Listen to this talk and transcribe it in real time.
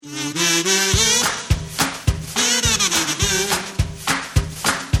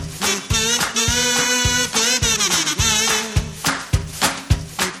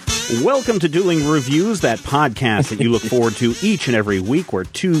Welcome to Dueling Reviews, that podcast that you look forward to each and every week, where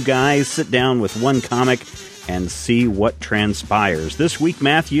two guys sit down with one comic and see what transpires. This week,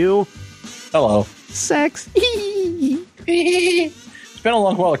 Matthew. Hello. Sex. It's been a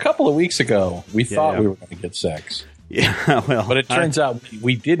long while. A couple of weeks ago, we thought we were going to get sex. Yeah, well. But it turns out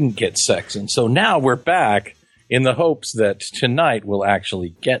we didn't get sex. And so now we're back in the hopes that tonight we'll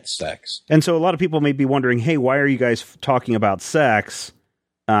actually get sex. And so a lot of people may be wondering, hey, why are you guys talking about sex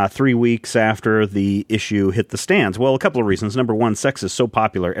 3 weeks after the issue hit the stands? Well, a couple of reasons. Number one, sex is so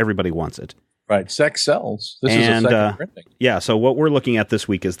popular, everybody wants it. Right, sex sells. This is a second printing. Yeah, so what we're looking at this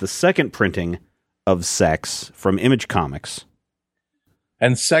week is the second printing of Sex from Image Comics.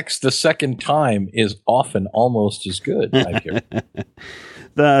 And sex the second time is often almost as good, I hear.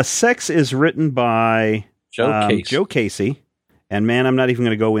 The Sex is written by Joe Casey. And man, I'm not even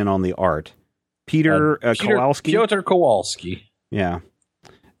going to go in on the art. Peter Kowalski. Piotr Kowalski. Yeah.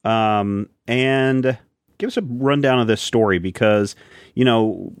 And give us a rundown of this story, because, you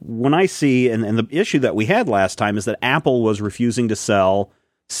know, when I see, and the issue that we had last time is that Apple was refusing to sell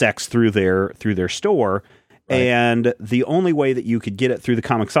Sex through their store. Right. And the only way that you could get it through the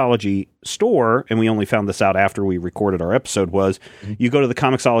Comixology store, and we only found this out after we recorded our episode, was you go to the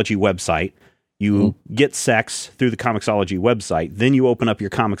Comixology website, you get Sex through the Comixology website, then you open up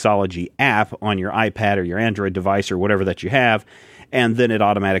your Comixology app on your iPad or your Android device or whatever that you have, and then it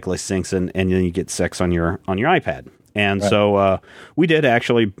automatically syncs, and then you get Sex on your iPad. And so we did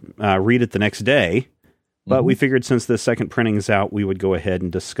actually read it the next day, but we figured since the second printing is out, we would go ahead and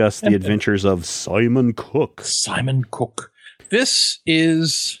discuss the adventures of Simon Cook. Simon Cook. This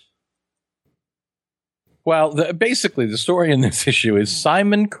is... Well, basically, the story in this issue is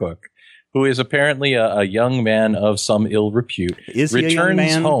Simon Cook, who is apparently a young man of some ill repute, is he a young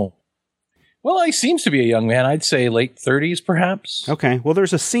man? Home. Well, he seems to be a young man. I'd say late 30s, perhaps. Okay. Well,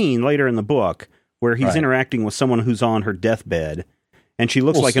 there's a scene later in the book where he's interacting with someone who's on her deathbed, and she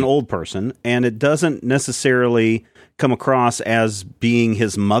looks like an old person, and it doesn't necessarily come across as being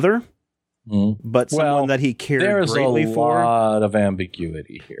his mother, but someone that he cared greatly for. There's a lot of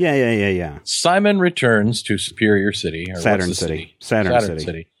ambiguity here. Yeah. Simon returns to Superior City. Or Saturn City. Saturn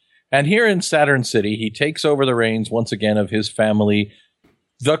City. And here in Saturn City, he takes over the reins once again of his family,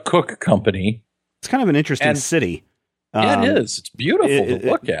 the Cook Company. It's kind of an interesting city. Yeah, it is. It's beautiful to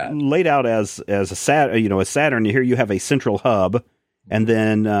look at. Laid out as a Saturn. Here you have a central hub, and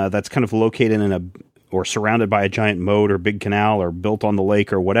then that's kind of located in or surrounded by a giant moat or big canal or built on the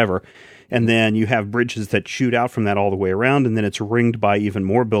lake or whatever. And then you have bridges that shoot out from that all the way around, and then it's ringed by even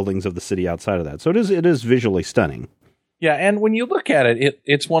more buildings of the city outside of that. So it is visually stunning. Yeah, and when you look at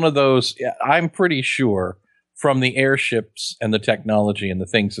it's one of those, I'm pretty sure, from the airships and the technology and the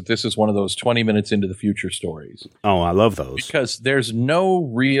things, that this is one of those 20 minutes into the future stories. Oh, I love those. Because there's no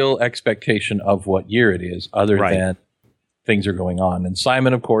real expectation of what year it is other than things are going on. And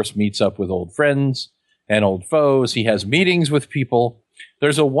Simon, of course, meets up with old friends and old foes. He has meetings with people.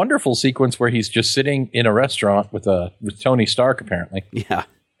 There's a wonderful sequence where he's just sitting in a restaurant with Tony Stark, apparently. Yeah.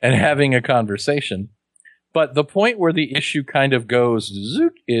 And having a conversation. But the point where the issue kind of goes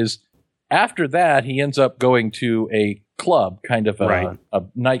zoot is after that, he ends up going to a club, kind of a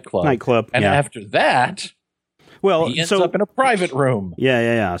nightclub. And after that, he ends up in a private room.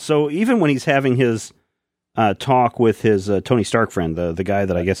 Yeah. So even when he's having his talk with his Tony Stark friend, the guy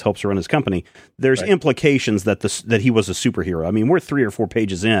that I guess helps run his company, there's implications that he was a superhero. I mean, we're 3 or 4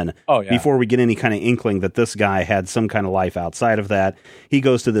 pages in before we get any kind of inkling that this guy had some kind of life outside of that. He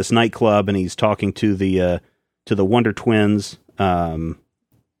goes to this nightclub and he's talking to the Wonder Twins,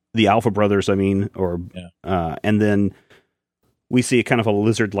 the Alpha Brothers, and then we see a kind of a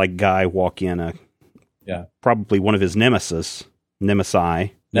lizard-like guy walk in, probably one of his nemesis.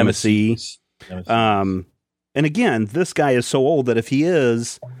 And again, this guy is so old that if he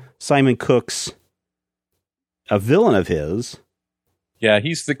is Simon Cook's a villain of his,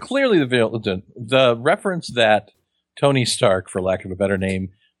 he's clearly the villain. The reference that Tony Stark, for lack of a better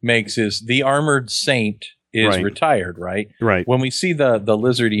name, makes is the armored saint is retired, right? Right. When we see the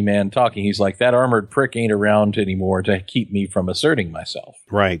lizardy man talking, he's like, that armored prick ain't around anymore to keep me from asserting myself.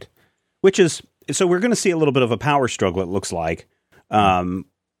 Right. Which is, so we're going to see a little bit of a power struggle, it looks like, and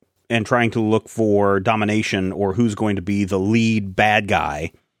trying to look for domination or who's going to be the lead bad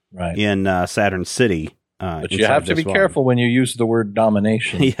guy in Saturn City. But you have to be careful when you use the word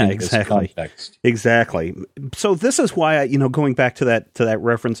domination in this context. Exactly. So this is why, going back to that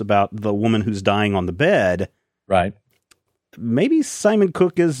reference about the woman who's dying on the bed, right? Maybe Simon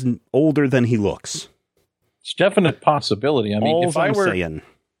Cook is older than he looks. It's a definite possibility. I mean, if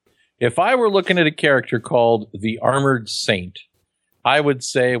I were looking at a character called the Armored Saint, I would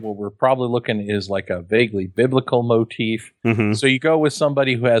say what we're probably looking is like a vaguely biblical motif. Mm-hmm. So you go with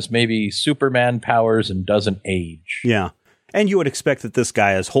somebody who has maybe Superman powers and doesn't age. Yeah. And you would expect that this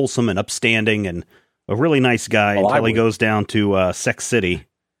guy is wholesome and upstanding and a really nice guy until he goes down to Sex City.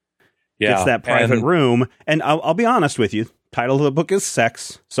 Yeah. Gets that private room. And I'll be honest with you. Title of the book is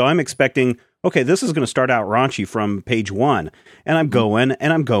Sex. So I'm expecting, okay, this is going to start out raunchy from page 1. And I'm going,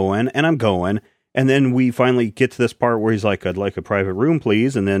 and I'm going, and I'm going. And then we finally get to this part where he's like, I'd like a private room,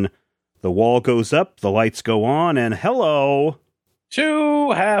 please. And then the wall goes up, the lights go on, and hello.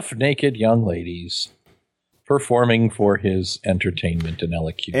 2 half-naked young ladies performing for his entertainment and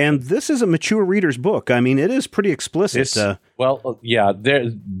elocution. And this is a mature reader's book. I mean, it is pretty explicit.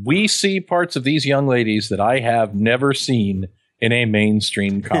 We see parts of these young ladies that I have never seen in a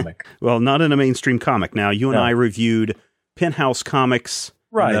mainstream comic. Well, not in a mainstream comic. Now, you and I reviewed Penthouse Comics,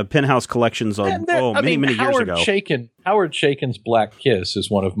 right? The Penthouse collections many years ago. Howard Chaykin's Black Kiss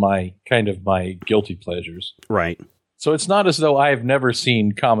is one of my guilty pleasures. Right. So it's not as though I have never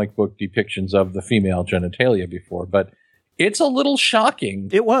seen comic book depictions of the female genitalia before, but it's a little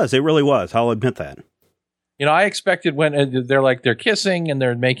shocking. It really was. I'll admit that. You know, I expected when they're kissing and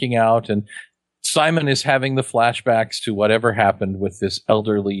they're making out, and Simon is having the flashbacks to whatever happened with this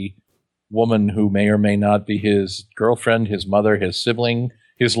elderly woman who may or may not be his girlfriend, his mother, his sibling,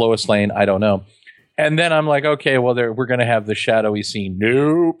 his Lois Lane, I don't know. And then I'm like, okay, well, we're going to have the shadowy scene.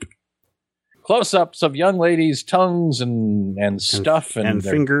 Nope. Close-ups of young ladies' tongues and stuff and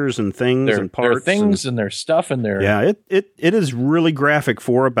fingers and things and parts. Their things and their stuff and their... Yeah, it is really graphic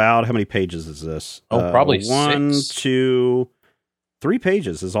for about... How many pages is this? Probably 1, 2, 3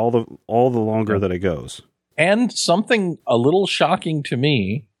 pages is all the longer that it goes. And something a little shocking to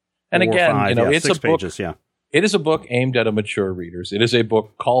me, and again, 5, it's 6 a book. Pages, yeah. It is a book aimed at mature readers. It is a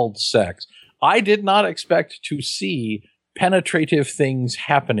book called Sex. I did not expect to see penetrative things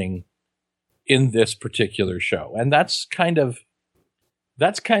happening in this particular show. And that's kind of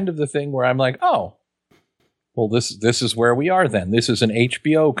the thing where I'm like, oh, well, this is where we are then. This is an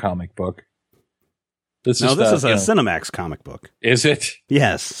HBO comic book. This is a Cinemax comic book. Is it?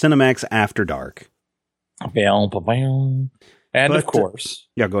 Yes, Cinemax After Dark. And of course...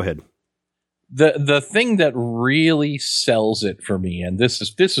 yeah, go ahead. The thing that really sells it for me, and this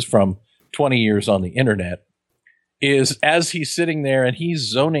is from 20 years on the internet, is as he's sitting there and he's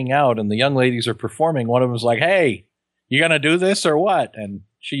zoning out and the young ladies are performing, one of them's like, hey, you gonna do this or what? And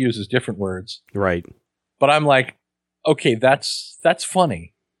she uses different words. Right. But I'm like, okay, that's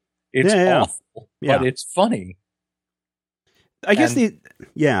funny. It's awful, but it's funny. I guess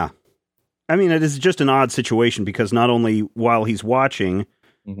I mean, it is just an odd situation because not only while he's watching,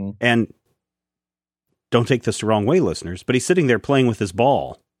 and don't take this the wrong way, listeners, but he's sitting there playing with his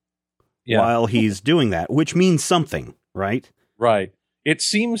ball while he's doing that, which means something, right? Right. It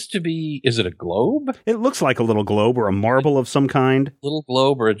seems to be, is it a globe? It looks like a little globe or a marble of some kind. Little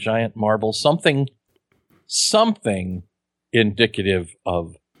globe or a giant marble, something indicative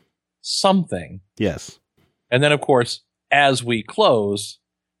of something. Yes. And then, of course, as we close,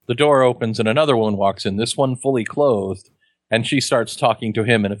 the door opens and another one walks in, this one fully clothed, and she starts talking to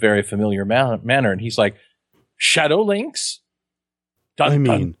him in a very familiar manner. And he's like, Shadow Links? I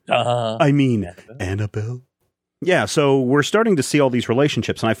mean, Annabelle. Yeah, so we're starting to see all these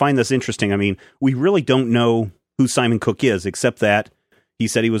relationships, and I find this interesting. I mean, we really don't know who Simon Cook is, except that he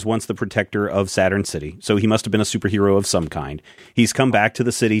said he was once the protector of Saturn City, so he must have been a superhero of some kind. He's come back to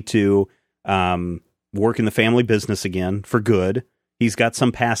the city to work in the family business again for good. He's got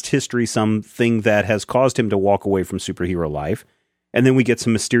some past history, something that has caused him to walk away from superhero life. And then we get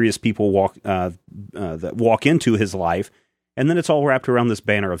some mysterious people that walk into his life, and then it's all wrapped around this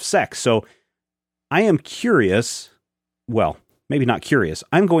banner of sex. So I am curious, well, maybe not curious,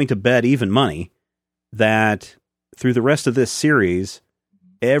 I'm going to bet even money that through the rest of this series,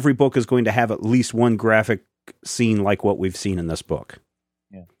 every book is going to have at least one graphic scene like what we've seen in this book.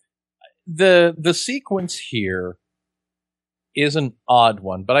 Yeah. The sequence here is an odd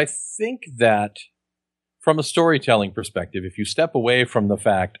one, but I think that from a storytelling perspective, if you step away from the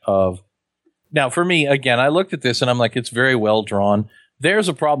fact of, now for me, again, I looked at this and I'm like, it's very well drawn. There's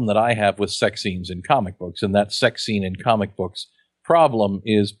a problem that I have with sex scenes in comic books, and that sex scene in comic books problem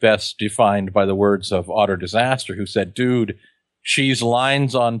is best defined by the words of Otter Disaster, who said, dude, she's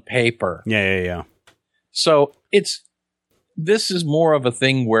lines on paper. Yeah. So this is more of a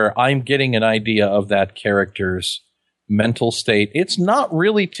thing where I'm getting an idea of that character's mental state, it's not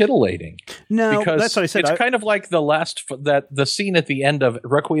really tittillating. No, because that's what I said. It's kind of like the scene at the end of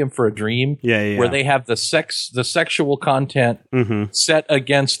Requiem for a Dream, where they have the sexual content set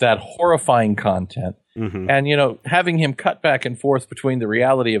against that horrifying content, and having him cut back and forth between the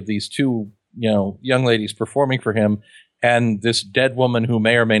reality of these two young ladies performing for him and this dead woman who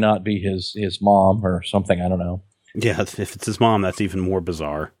may or may not be his mom or something. I don't know. Yeah, if it's his mom, that's even more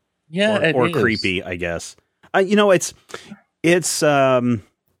bizarre. Yeah, or creepy, I guess. It's the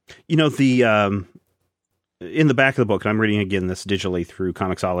in the back of the book, and I'm reading again this digitally through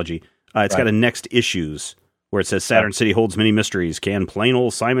Comixology. It's got a next issues where it says Saturn City holds many mysteries. Can plain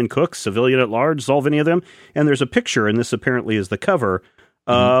old Simon Cook, civilian at large, solve any of them? And there's a picture, and this apparently is the cover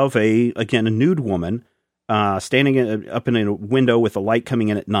of a nude woman standing up in a window with the light coming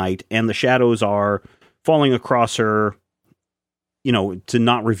in at night, and the shadows are falling across her, to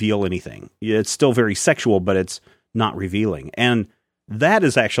not reveal anything. It's still very sexual, but it's not revealing. And that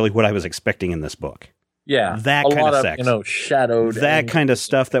is actually what I was expecting in this book. Yeah. That kind of sex. Shadowed. That kind of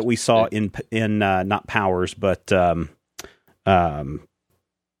stuff that we saw in not Powers, but Trouble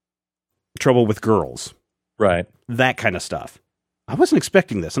with Girls. Right. That kind of stuff. I wasn't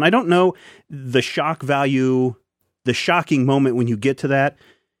expecting this. And I don't know the shock value, the shocking moment when you get to that,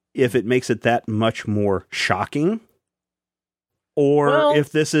 if it makes it that much more shocking. Or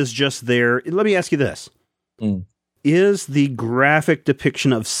if this is just there. Let me ask you this. Is the graphic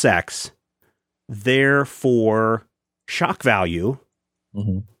depiction of sex there for shock value,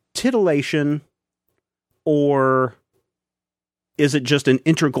 titillation, or is it just an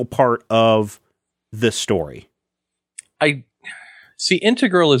integral part of this story? I see,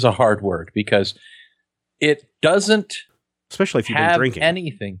 integral is a hard word because it doesn't, especially if you've been drinking,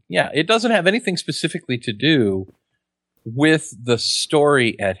 anything. Yeah, it doesn't have anything specifically to do with the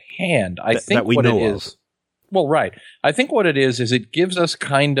story at hand. I think that we what know it is. Well, right. I think what it is it gives us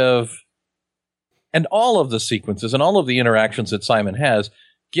kind of, and all of the sequences and all of the interactions that Simon has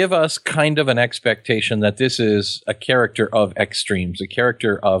give us kind of an expectation that this is a character of extremes, a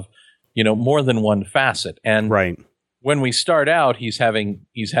character of, more than one facet. And when we start out, he's having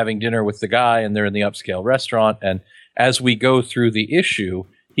dinner with the guy and they're in the upscale restaurant. And as we go through the issue,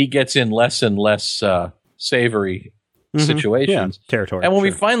 he gets in less and less savory situations. Territory. And when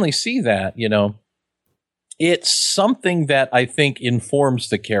we finally see that, it's something that I think informs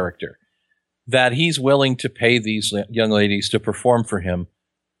the character, that he's willing to pay these young ladies to perform for him,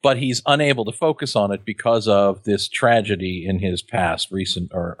 but he's unable to focus on it because of this tragedy in his past,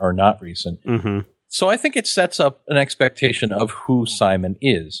 recent or not recent. So I think it sets up an expectation of who Simon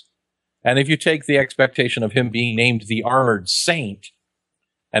is. And if you take the expectation of him being named the Armored Saint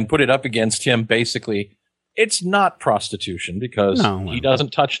and put it up against him, basically, it's not prostitution because he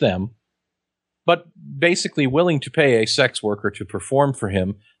doesn't touch them, but basically willing to pay a sex worker to perform for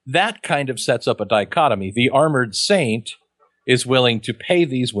him. That kind of sets up a dichotomy. The Armored Saint is willing to pay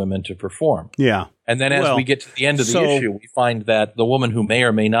these women to perform. Yeah. And then as we get to the end of the issue, we find that the woman who may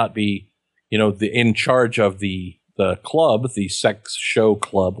or may not be, in charge of the club, the sex show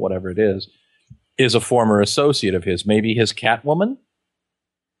club, whatever it is a former associate of his, maybe his Catwoman?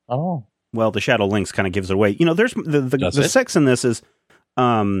 Oh. Well, the Shadow Lynx kind of gives it away. There's the sex in this is,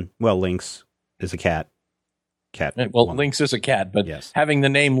 Lynx is a cat. Well, woman. Lynx is a cat, but having the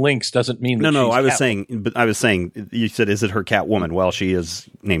name Lynx doesn't mean that she's I was saying, you said, is it her Catwoman? Well, she is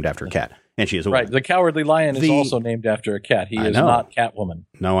named after a cat, and she is a woman. Right. The Cowardly Lion is also named after a cat. He is not Catwoman.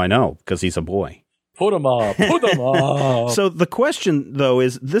 No, I know, because he's a boy. Put him up. Put him up. So the question, though,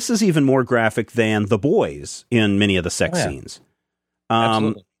 is this is even more graphic than The Boys in many of the sex scenes.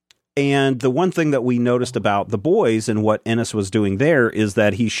 Absolutely. And the one thing that we noticed about The Boys and what Ennis was doing there is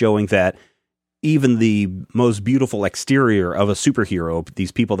that he's showing that even the most beautiful exterior of a superhero,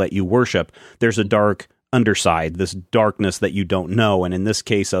 these people that you worship, there's a dark underside, this darkness that you don't know. And in this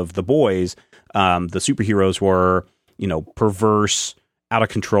case of The Boys, the superheroes were, perverse, out of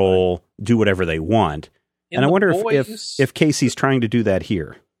control, do whatever they want. And I wonder if Casey's trying to do that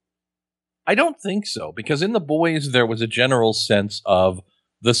here. I don't think so, because in The Boys, there was a general sense of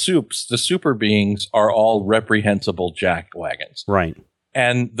the super beings are all reprehensible jackwagons. Right.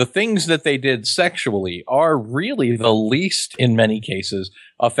 And the things that they did sexually are really the least, in many cases,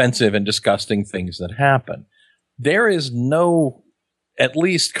 offensive and disgusting things that happen. There is no, at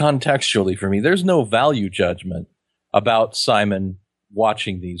least contextually for me, there's no value judgment about Simon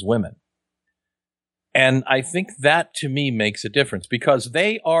watching these women. And I think that, to me, makes a difference because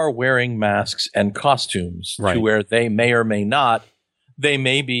they are wearing masks and costumes to where they may or may not, they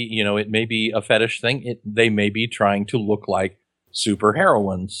may be, it may be a fetish thing. They may be trying to look like super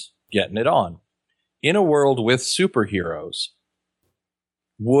heroines getting it on. in a world with superheroes,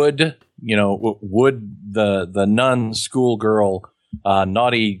 would the nun schoolgirl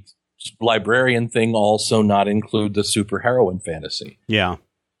naughty librarian thing also not include the superheroine fantasy? Yeah.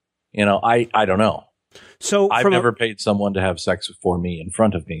 I don't know. So I've never paid someone to have sex for me in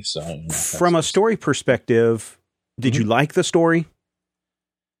front of me. So from a story perspective, did you like the story?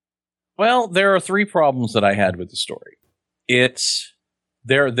 Well, there are 3 problems that I had with the story.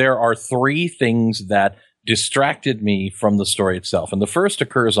 There are 3 things that distracted me from the story itself. And the first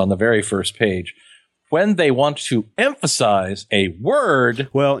occurs on the very first page when they want to emphasize a word.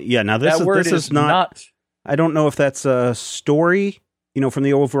 Well, yeah, now this is not, I don't know if that's a story, from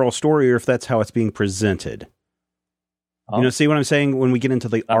the overall story, or if that's how it's being presented. Oh. See what I'm saying? When we get into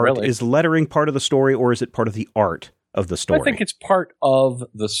the art, really. Is lettering part of the story, or is it part of the art of the story? I think it's part of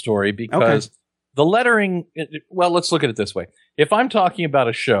the story because the lettering, well, let's look at it this way. If I'm talking about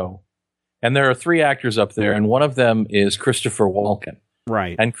a show and there are 3 actors up there and one of them is Christopher Walken.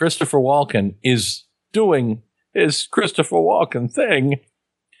 Right. And Christopher Walken is doing his Christopher Walken thing,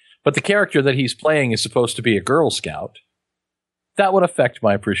 but the character that he's playing is supposed to be a Girl Scout, that would affect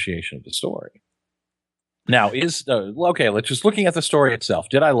my appreciation of the story. Now, let's just looking at the story itself.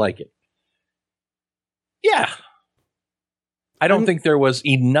 Did I like it? Yeah. I don't think there was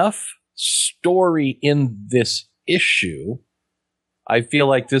enough story in this issue. I feel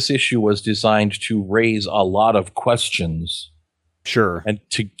like this issue was designed to raise a lot of questions. Sure. And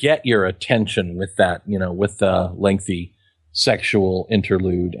to get your attention with that, with the lengthy sexual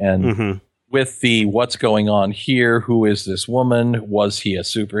interlude and with the what's going on here, who is this woman? Was he a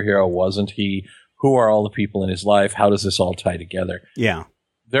superhero? Wasn't he? Who are all the people in his life? How does this all tie together? Yeah.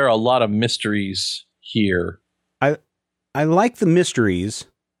 There are a lot of mysteries here. I like the mysteries,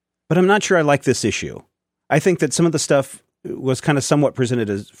 but I'm not sure I like this issue. I think that some of the stuff was kind of somewhat presented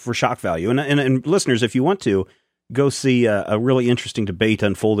as for shock value. And listeners, if you want to, go see a really interesting debate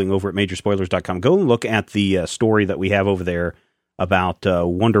unfolding over at majorspoilers.com. Go and look at the story that we have over there about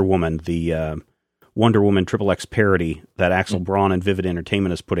Wonder Woman, the Wonder Woman XXX parody that Axel Braun and Vivid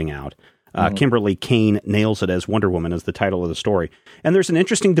Entertainment is putting out. Kimberly Kane nails it as Wonder Woman as the title of the story. And there's an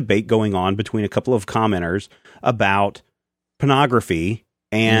interesting debate going on between a couple of commenters about pornography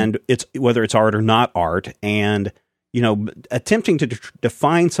and whether it's art or not art, and attempting to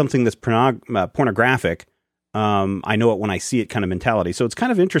define something that's pornographic. I know it when I see it kind of mentality. So it's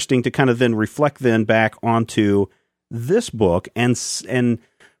kind of interesting to kind of then reflect then back onto this book and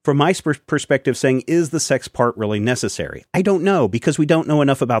from my perspective saying, is the sex part really necessary? I don't know, because we don't know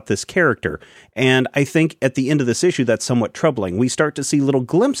enough about this character. And I think at the end of this issue, that's somewhat troubling. We start to see little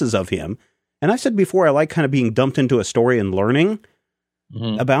glimpses of him. And I said before, I like kind of being dumped into a story and learning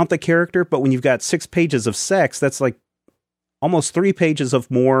about the character. But when you've got 6 pages of sex, that's like almost 3 pages of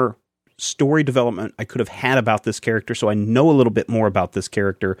more story development I could have had about this character. So I know a little bit more about this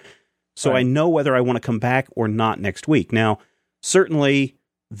character. So I know whether I want to come back or not next week. Now, certainly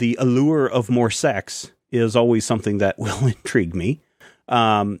the allure of more sex is always something that will intrigue me.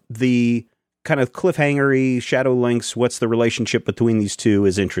 The kind of cliffhangery, shadow links, what's the relationship between these two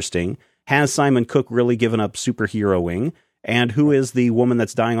is interesting. Has Simon Cook really given up superheroing? And who is the woman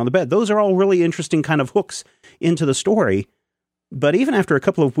that's dying on the bed? Those are all really interesting kind of hooks into the story. But even after a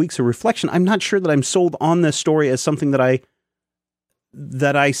couple of weeks of reflection, I'm not sure that I'm sold on this story as something that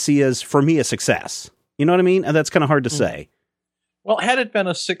I see as, for me, a success. You know what I mean? And that's kind of hard to say. Well, had it been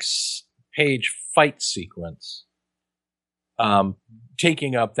a 6-page fight sequence,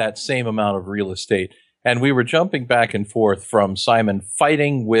 taking up that same amount of real estate, and we were jumping back and forth from Simon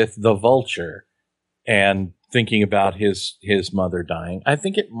fighting with the Vulture and thinking about his mother dying, I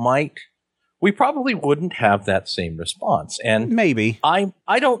think we probably wouldn't have that same response. And maybe I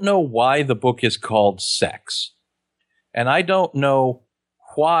don't know why the book is called Sex, and I don't know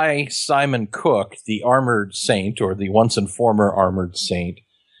why Simon Cook, the armored saint, or the once and former armored saint,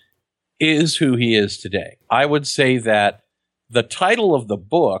 is who he is today. I would say that the title of the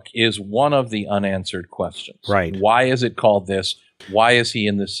book is one of the unanswered questions. Right. Why is it called this? Why is he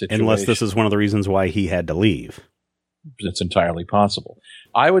in this situation? Unless this is one of the reasons why he had to leave. It's entirely possible.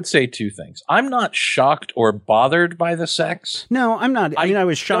 I would say 2 things. I'm not shocked or bothered by the sex. No, I'm not. I mean, I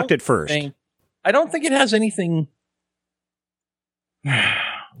was shocked at first. I don't think it has anything.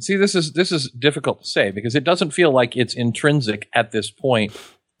 See, this is difficult to say because it doesn't feel like it's intrinsic at this point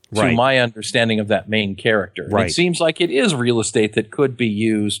to my understanding of that main character. Right. It seems like it is real estate that could be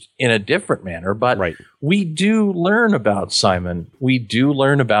used in a different manner, but we do learn about Simon. We do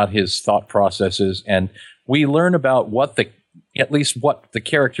learn about his thought processes, and we learn about at least what the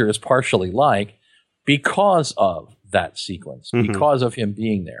character is partially like because of that sequence, because of him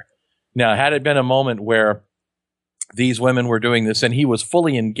being there. Now, had it been a moment where these women were doing this and he was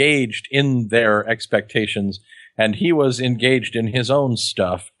fully engaged in their expectations and he was engaged in his own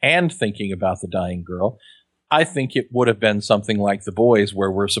stuff and thinking about the dying girl, I think it would have been something like The Boys,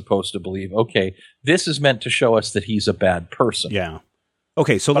 where we're supposed to believe, okay, this is meant to show us that he's a bad person. Yeah.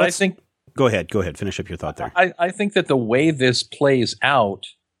 Okay, so but I think go ahead. Finish up your thought there. I think that the way this plays out,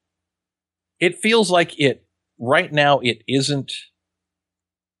 it feels like right now it isn't.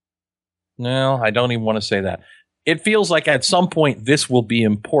 No, I don't even want to say that. It feels like at some point this will be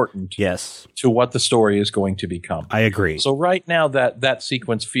important to what the story is going to become. I agree. So right now that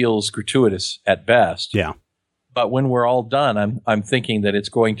sequence feels gratuitous at best. Yeah. But when we're all done, I'm thinking that it's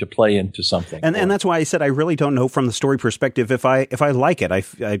going to play into something. And that's why I said I really don't know from the story perspective if I like it.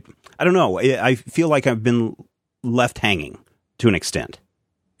 I don't know. I feel like I've been left hanging to an extent.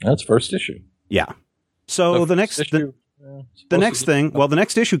 That's first issue. Yeah. So the next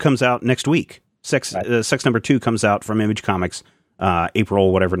issue comes out next week. Sex number 2 comes out from Image Comics,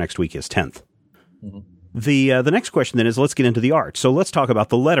 April, whatever next week is, 10th. Mm-hmm. The next question then is, let's get into the art. So let's talk about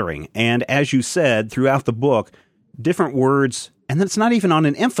the lettering. And as you said, throughout the book, different words, and it's not even on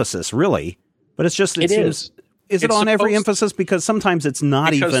an emphasis, really, but it's just, it seems, is it on every emphasis? Because sometimes it's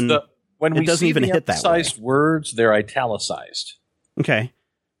not even, when it doesn't even hit that way. Emphasized words, they're italicized. Okay.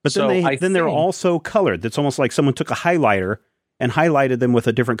 But then they're also colored. It's almost like someone took a highlighter and highlighted them with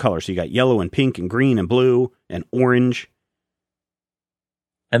a different color. So you got yellow and pink and green and blue and orange.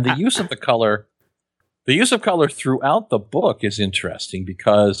 And the use of the color throughout the book is interesting,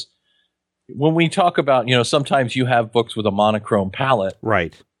 because when we talk about, sometimes you have books with a monochrome palette.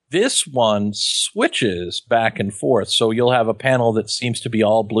 Right. This one switches back and forth. So you'll have a panel that seems to be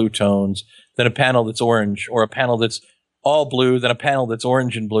all blue tones, then a panel that's orange, or a panel that's all blue, then a panel that's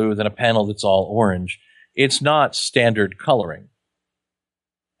orange and blue, then a panel that's all orange. It's not standard coloring.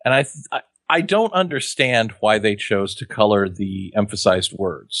 And I don't understand why they chose to color the emphasized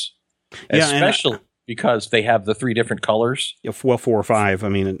words, especially because they have the 3 different colors. Yeah, 4 or 5. I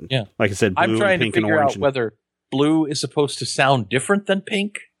mean, like I said, blue, I'm trying pink, to figure and orange. Out whether blue is supposed to sound different than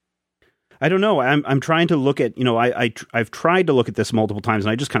pink. I don't know. I'm trying to look at, I've tried to look at this multiple times,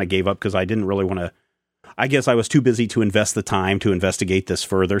 and I just kind of gave up because I didn't really want to. I guess I was too busy to invest the time to investigate this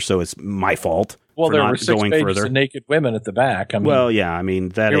further, so it's my fault. Well, for there not were 6 going pages further. of naked women at the back.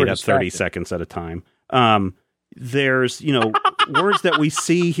 That ate up 30 seconds at a time. There's, words that we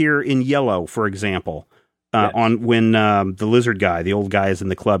see here in yellow, for example. On when the lizard guy, the old guy, is in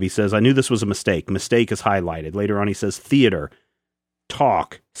the club, he says, "I knew this was a mistake." Mistake is highlighted. Later on, he says, "Theater,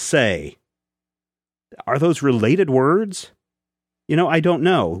 talk, say." Are those related words? I don't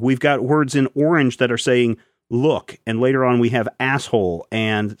know. We've got words in orange that are saying look, and later on we have asshole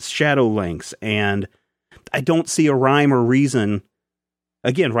and shadow links, and I don't see a rhyme or reason,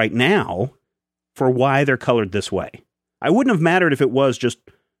 again, right now, for why they're colored this way. I wouldn't have mattered if it was just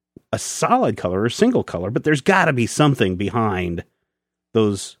a solid color or a single color, but there's got to be something behind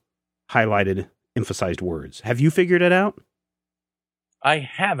those highlighted, emphasized words. Have you figured it out? I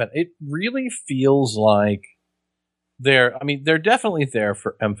haven't. It really feels like they're definitely there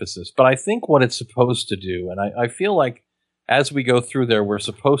for emphasis, but I think what it's supposed to do, and I feel like as we go through there, we're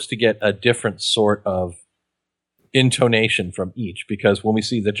supposed to get a different sort of intonation from each, because when we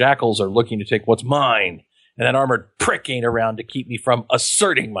see the jackals are looking to take what's mine, and that armored prick ain't around to keep me from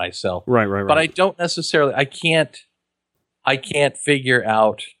asserting myself. Right. But I don't necessarily, I can't figure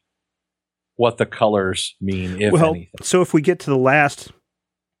out what the colors mean, if anything. So if we get to the last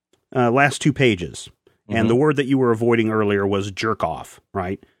 2 pages, and the word that you were avoiding earlier was jerk off,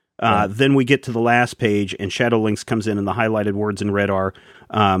 right? Then we get to the last page, and Shadow Links comes in, and the highlighted words in red are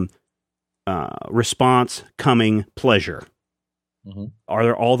response, coming, pleasure. Mm-hmm. Are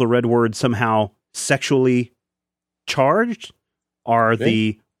there all the red words somehow sexually charged? Are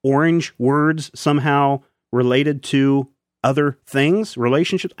the orange words somehow related to other things,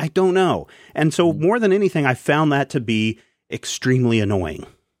 relationships? I don't know. And so more than anything, I found that to be extremely annoying.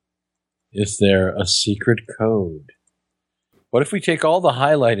 Is there a secret code? What if we take all the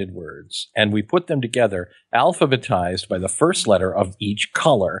highlighted words and we put them together, alphabetized by the first letter of each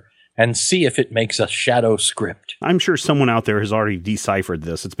color, and see if it makes a shadow script? I'm sure someone out there has already deciphered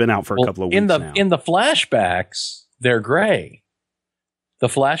this. It's been out for a couple of weeks now. In the flashbacks, they're gray. The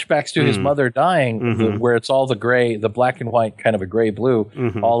flashbacks to his mother dying, where it's all the gray, the black and white, kind of a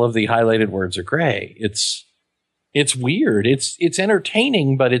gray-blue, all of the highlighted words are gray. It's weird. It's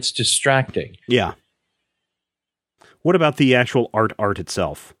entertaining, but it's distracting. Yeah. What about the actual art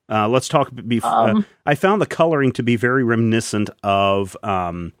itself? Let's talk. I found the coloring to be very reminiscent of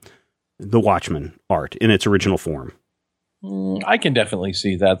the Watchmen art in its original form. I can definitely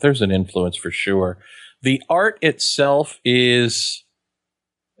see that. There's an influence for sure. The art itself is,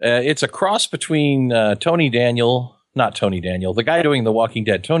 it's a cross between not Tony Daniel, the guy doing The Walking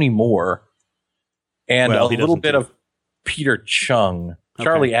Dead, Tony Moore, and a little bit of Peter Chung.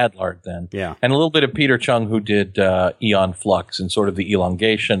 Charlie Adlard then. Yeah. And a little bit of Peter Chung, who did Eon Flux and sort of the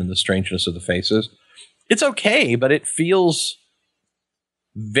elongation and the strangeness of the faces. It's okay, but it feels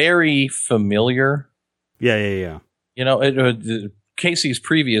very familiar. Yeah. You know, Casey's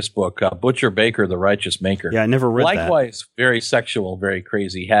previous book, Butcher Baker, The Righteous Maker. Yeah, I never read that. Likewise, very sexual, very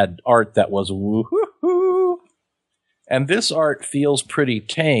crazy, had art that was woo-hoo-hoo. And this art feels pretty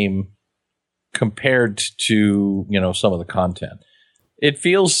tame compared to, you know, some of the content. It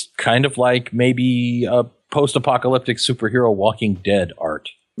feels kind of like maybe a post-apocalyptic superhero Walking Dead art.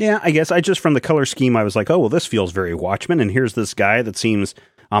 Yeah, I guess from the color scheme, I was like, oh, well, this feels very Watchmen. And here's this guy that seems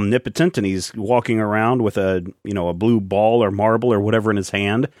omnipotent, and he's walking around with a blue ball or marble or whatever in his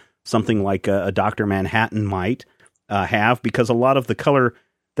hand, something like a Dr. Manhattan might have, because a lot of the color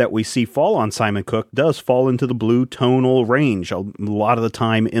that we see fall on Simon Cook does fall into the blue tonal range a lot of the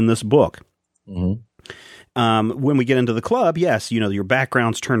time in this book. Mm-hmm. When we get into the club, yes, your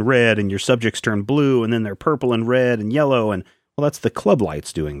backgrounds turn red and your subjects turn blue, and then they're purple and red and yellow, and well, that's the club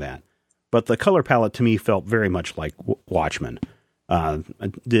lights doing that. But the color palette to me felt very much like Watchmen.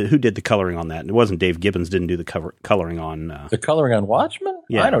 Who did the coloring on that? It wasn't Dave Gibbons. Didn't do the coloring on the coloring on Watchmen.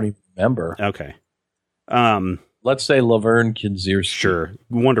 Yeah. I don't even remember. Okay. Let's say Laverne Kinzierski. Sure,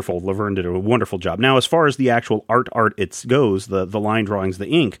 wonderful. Laverne did a wonderful job. Now, as far as the actual art goes, the line drawings, the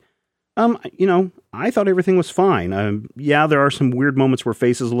ink. I thought everything was fine. Yeah, there are some weird moments where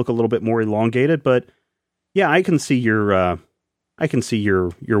faces look a little bit more elongated, but yeah, I can see your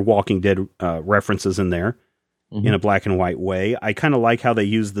Walking Dead references in there in a black and white way. I kind of like how they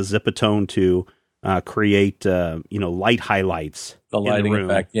use the Zipatone to create light highlights. The lighting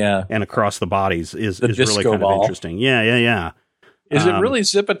effect, yeah, and across the bodies is really kind ball. of interesting. Yeah. Is it really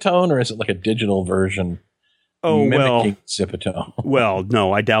Zipatone, or is it like a digital version? Mimicking Zipatone. Well,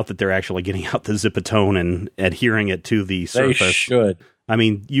 no, I doubt that they're actually getting out the Zipatone and adhering it to the surface. They should. I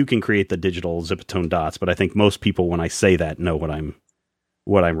mean, you can create the digital Zipatone dots, but I think most people, when I say that, know what I'm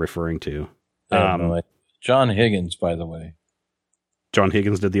referring to. John Higgins, by the way. John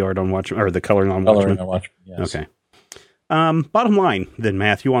Higgins did the art on Watchmen, or the coloring on Watchmen. Yes. Okay. Bottom line, then,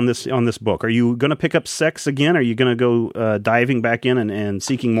 Matthew, on this book, are you going to pick up sex again? Are you going to go diving back in and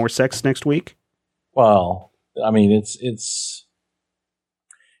seeking more sex next week? Well, I mean,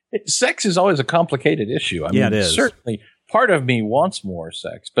 sex is always a complicated issue. I mean, it is. Certainly, part of me wants more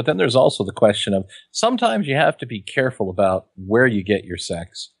sex, but then there's also the question of sometimes you have to be careful about where you get your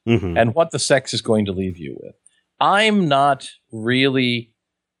sex and what the sex is going to leave you with. I'm not really,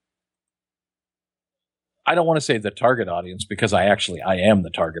 I don't want to say the target audience, because I am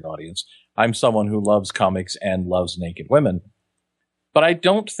the target audience. I'm someone who loves comics and loves naked women. But I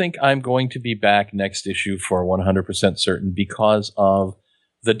don't think I'm going to be back next issue for 100% certain because of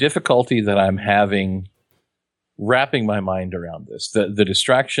the difficulty that I'm having wrapping my mind around this. The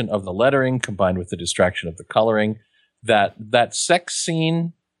distraction of the lettering combined with the distraction of the coloring, that sex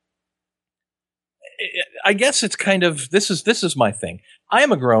scene. I guess it's kind of, this is my thing. I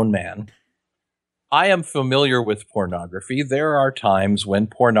am a grown man. I am familiar with pornography. There are times when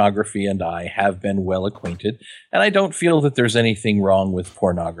pornography and I have been well acquainted, and I don't feel that there's anything wrong with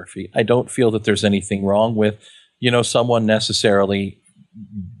pornography. I don't feel that there's anything wrong with, someone necessarily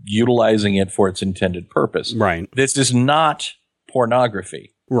utilizing it for its intended purpose. Right. This is not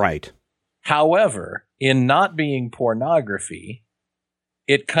pornography. Right. However, in not being pornography,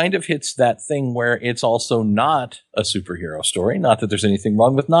 it kind of hits that thing where it's also not a superhero story. Not that there's anything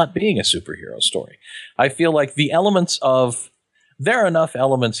wrong with not being a superhero story. I feel like there are enough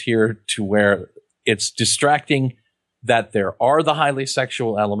elements here to where it's distracting that there are the highly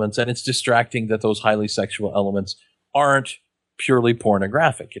sexual elements, and it's distracting that those highly sexual elements aren't purely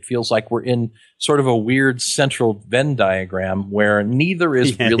pornographic. It feels like we're in sort of a weird central Venn diagram where neither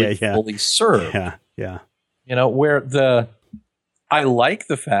is really fully served. Yeah. I like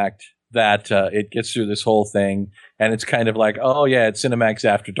the fact that it gets through this whole thing, and it's kind of like, oh yeah, it's Cinemax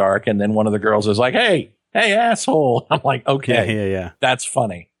After Dark, and then one of the girls is like, hey, asshole. I'm like, okay, yeah, that's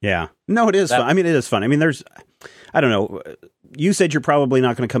funny. Yeah, no, it is fun. I mean, it is fun. I mean, I don't know. You said you're probably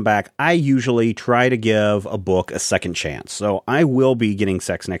not going to come back. I usually try to give a book a second chance, so I will be getting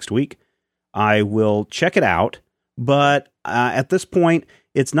sex next week. I will check it out, but at this point,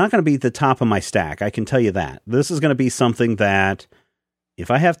 it's not going to be at the top of my stack. I can tell you that. This is going to be something that,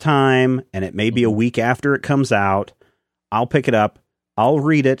 if I have time, and it may be a week after it comes out, I'll pick it up, I'll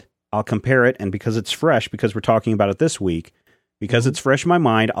read it, I'll compare it, and because it's fresh, because we're talking about it this week, because it's fresh in my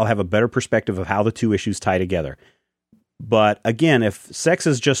mind, I'll have a better perspective of how the two issues tie together. But again, if sex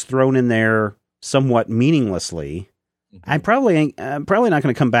is just thrown in there somewhat meaninglessly, I'm probably not going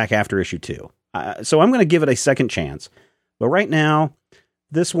to come back after issue 2. So I'm going to give it a second chance. But right now,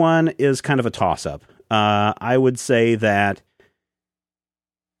 this one is kind of a toss-up. I would say that,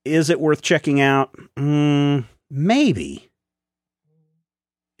 is it worth checking out? Maybe.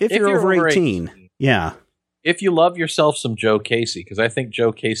 If you're over 18. Yeah. If you love yourself some Joe Casey, because I think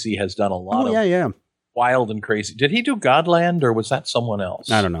Joe Casey has done a lot of wild and crazy. Did he do Godland, or was that someone else?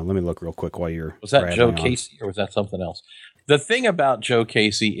 I don't know. Let me look real quick while you're... Was that Joe Casey, or was that something else? The thing about Joe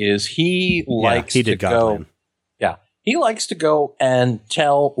Casey is he likes to go... Yeah. He likes to go and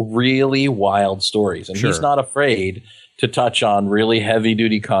tell really wild stories. And he's not afraid to touch on really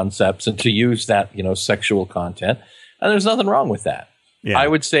heavy-duty concepts and to use that, sexual content. And there's nothing wrong with that. Yeah. I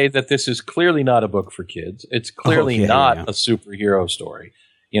would say that this is clearly not a book for kids. It's clearly not a superhero story.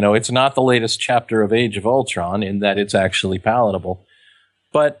 It's not the latest chapter of Age of Ultron in that it's actually palatable.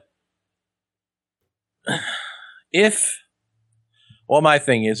 But my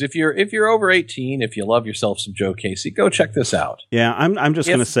thing is, if you're over 18, if you love yourself some Joe Casey, go check this out. Yeah, I'm just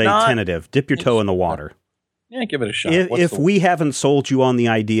going to say tentative. Dip your toe in the water. Yeah, give it a shot. If we haven't sold you on the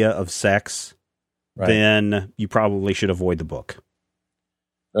idea of sex, then you probably should avoid the book.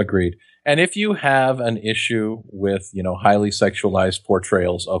 Agreed. And if you have an issue with, highly sexualized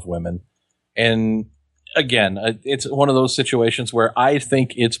portrayals of women, and again, it's one of those situations where I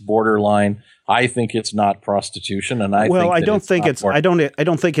think it's borderline. I think it's not prostitution, and I don't think it's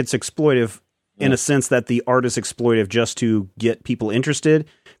exploitive in a sense that the art is exploitive just to get people interested,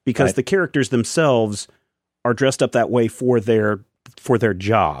 because the characters themselves are dressed up that way for their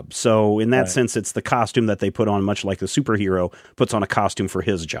job. So in that sense, it's the costume that they put on, much like the superhero puts on a costume for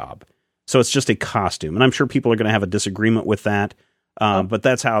his job. So it's just a costume. And I'm sure people are going to have a disagreement with that. But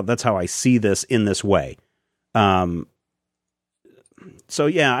that's how I see this in this way. So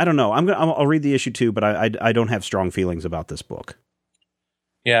yeah, I don't know. I'll read the issue 2, but I don't have strong feelings about this book.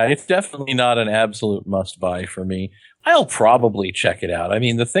 Yeah, it's definitely not an absolute must buy for me. I'll probably check it out. I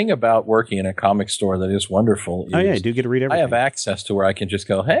mean, the thing about working in a comic store that is wonderful is you do get to read everything. I have access to where I can just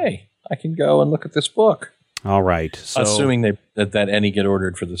go, hey, I can go and look at this book. All right. So, assuming that any get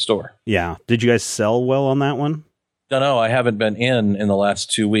ordered for the store. Yeah. Did you guys sell well on that one? No, I haven't been in the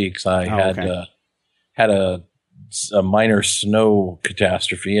last 2 weeks. I had a minor snow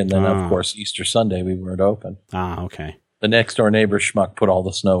catastrophe, and then, of course, Easter Sunday, we weren't open. Okay. The next door neighbor schmuck put all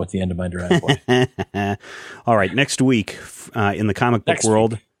the snow at the end of my driveway. All right. Next week in the comic book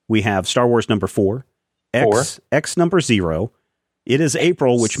world, we have Star Wars number 4, X number 0. It is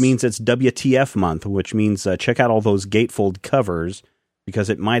April, which means it's WTF month, which means check out all those gatefold covers, because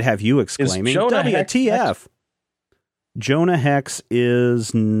it might have you exclaiming, WTF. Jonah Hex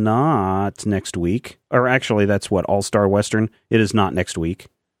is not next week. Or actually, that's what, All-Star Western? It is not next week.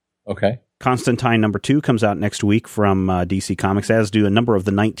 Okay. Constantine number 2 comes out next week from DC Comics, as do a number of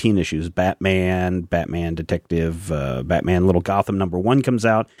the 19 issues. Batman Detective, Batman Little Gotham number 1 comes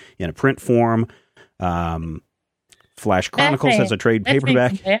out in a print form. Flash Chronicles has a trade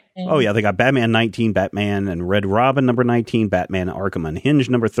paperback. Oh, yeah, they got Batman 19, Batman and Red Robin number 19, Batman Arkham Unhinged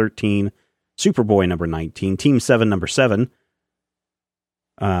number 13, Superboy number 19, Team 7 number 7.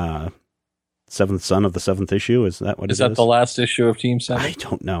 Seventh son of the 7th issue, is that what it is? Is that the last issue of Team 7? I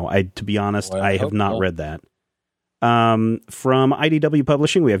don't know. To be honest, I have not read that. From IDW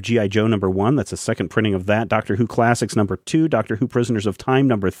Publishing, we have G.I. Joe number 1. That's a second printing of that. Doctor Who Classics number 2. Doctor Who Prisoners of Time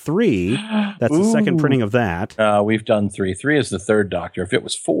number 3. That's the second printing of that. We've done 3. 3 is the third Doctor. If it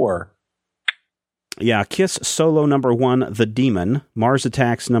was 4... Yeah, Kiss Solo number 1, The Demon. Mars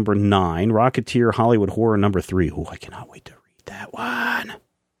Attacks number 9. Rocketeer Hollywood Horror number 3. Oh, I cannot wait to read that one.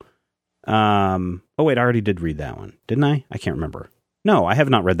 Oh wait, I already did read that one, didn't I? I can't remember. No, I have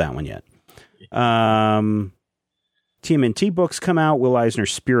not read that one yet. TMNT books come out. Will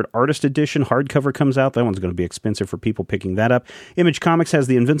Eisner's Spirit Artist Edition hardcover comes out. That one's going to be expensive for people picking that up. Image Comics has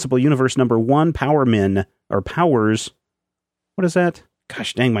the Invincible Universe number 1, Powers. What is that?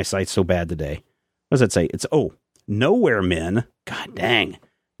 Gosh dang, my site's so bad today. What does that say? It's Nowhere Men. God dang.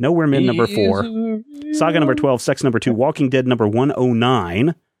 Nowhere Men number 4. Saga number 12, Sex number 2, Walking Dead number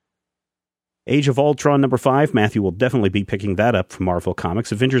 109. Age of Ultron number 5. Matthew will definitely be picking that up from Marvel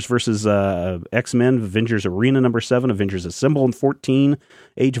Comics. Avengers vs. X-Men. Avengers Arena number 7. Avengers Assemble in 14.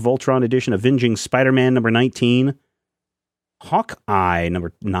 Age of Ultron edition. Avenging Spider-Man number 19. Hawkeye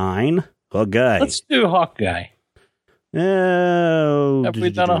number 9. Hawkeye. Let's do Hawkeye. Oh, have we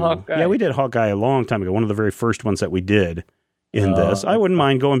done a Hawkeye? Yeah, we did Hawkeye a long time ago. One of the very first ones that we did. in this. I wouldn't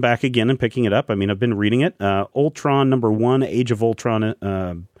mind going back again and picking it up. I mean, I've been reading it. Ultron #1, Age of Ultron.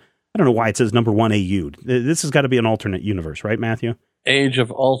 I don't know why it says #1 AU. This has got to be an alternate universe, right, Matthew? Age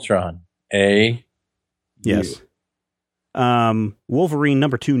of Ultron. A. Yes. Wolverine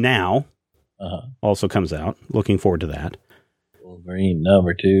 #2 now also comes out. Looking forward to that. Wolverine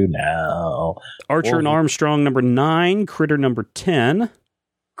 #2 now. Archer and Armstrong #9. Critter #10.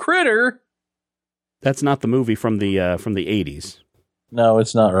 Critter? That's not the movie from the 80s. No,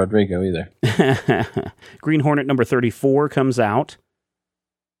 it's not Rodrigo either. Green Hornet #34 comes out.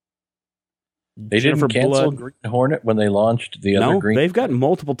 They didn't cancel Green Hornet when they launched the other Green. They've got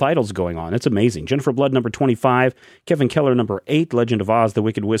multiple titles going on. It's amazing. Jennifer Blood #25, Kevin Keller #8, Legend of Oz: The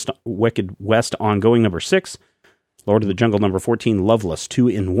Wicked West ongoing #6, Lord of the Jungle #14, Loveless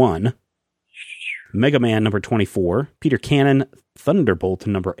 2-in-1, Mega Man #24, Peter Cannon Thunderbolt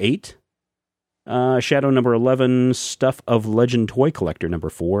 #8. Shadow #11, Stuff of Legend Toy Collector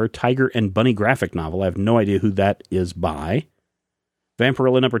 #4, Tiger and Bunny graphic novel. I have no idea who that is by.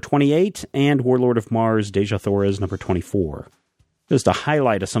 Vampirella #28, and Warlord of Mars, Deja Thorez #24. Just a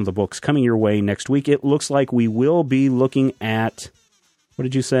highlight of some of the books coming your way next week. It looks like we will be looking at, what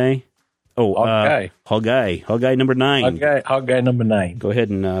did you say? Oh, Hoggai #9. Hoggai #9. Go ahead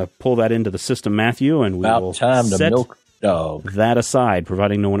and pull that into the system, Matthew, and we will time to set milk dog that aside,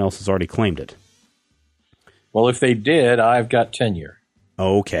 providing no one else has already claimed it. Well, if they did, I've got tenure.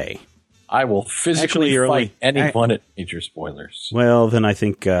 Okay. I will physically fight anyone at Major Spoilers. Well, then I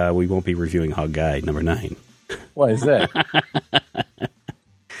think we won't be reviewing Hoggai #9. Why is that?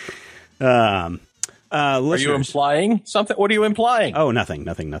 Are you implying something? What are you implying? Oh, nothing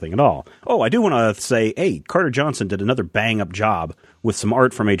at all. Oh, I do want to say, hey, Carter Johnson did another bang-up job with some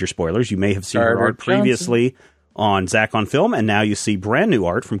art for Major Spoilers. You may have seen her art previously on Zach on Film, and now you see brand new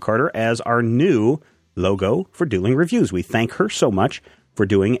art from Carter as our new logo for Dueling Reviews. We thank her so much for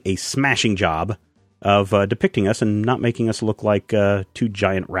doing a smashing job of depicting us and not making us look like two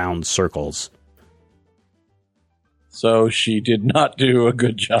giant round circles. So she did not do a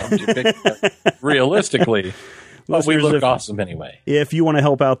good job depicting us realistically. But we look awesome anyway. If you want to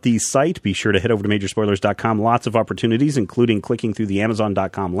help out the site, be sure to head over to Majorspoilers.com. Lots of opportunities, including clicking through the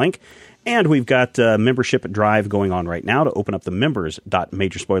Amazon.com link. And we've got a membership drive going on right now to open up the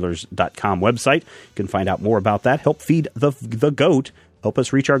members.majorspoilers.com website. You can find out more about that. Help feed the goat. Help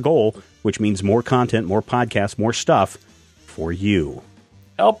us reach our goal, which means more content, more podcasts, more stuff for you.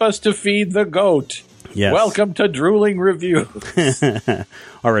 Help us to feed the goat. Yes. Welcome to Dueling Review.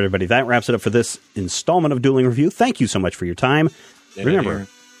 All right, everybody. That wraps it up for this installment of Dueling Review. Thank you so much for your time. Remember,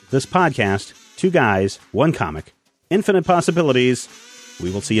 this podcast, 2 guys, 1 comic, infinite possibilities.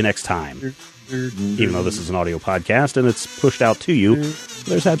 We will see you next time. Even though this is an audio podcast and it's pushed out to you,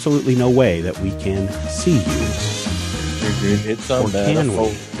 there's absolutely no way that we can see you. It's a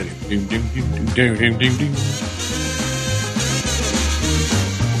metaphor.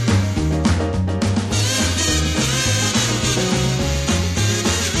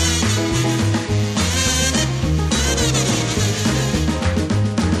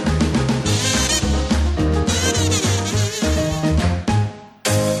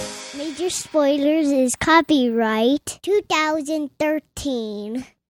 Major Spoilers is copyright 2013.